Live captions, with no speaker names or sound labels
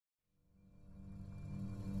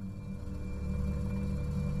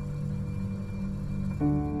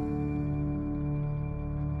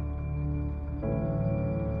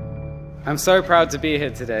I'm so proud to be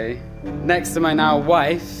here today, next to my now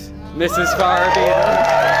wife, Mrs. Farah James.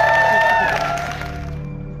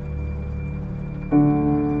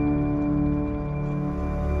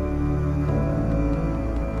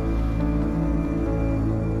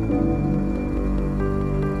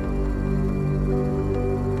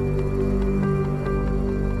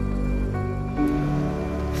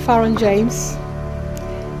 Farah James,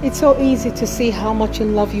 it's so easy to see how much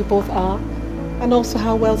in love you both are, and also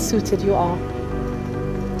how well suited you are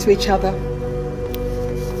to each other.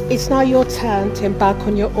 It's now your turn to embark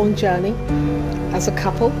on your own journey as a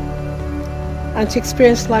couple and to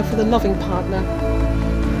experience life with a loving partner.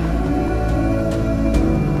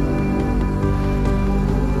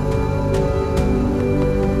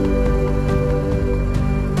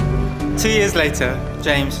 Two years later,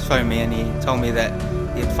 James phoned me and he told me that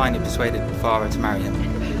he had finally persuaded Farah to marry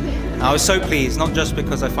him. I was so pleased, not just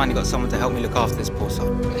because I finally got someone to help me look after this poor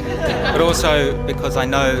soul, but also because I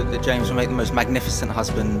know that James will make the most magnificent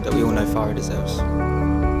husband that we all know Farah deserves.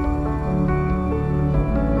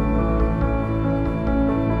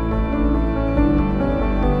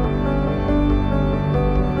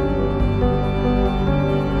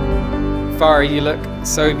 Farah, you look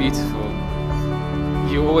so beautiful.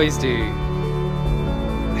 You always do.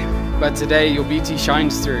 But today your beauty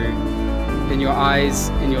shines through in your eyes,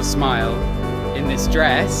 in your smile, in this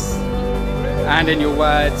dress, and in your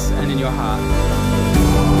words and in your heart.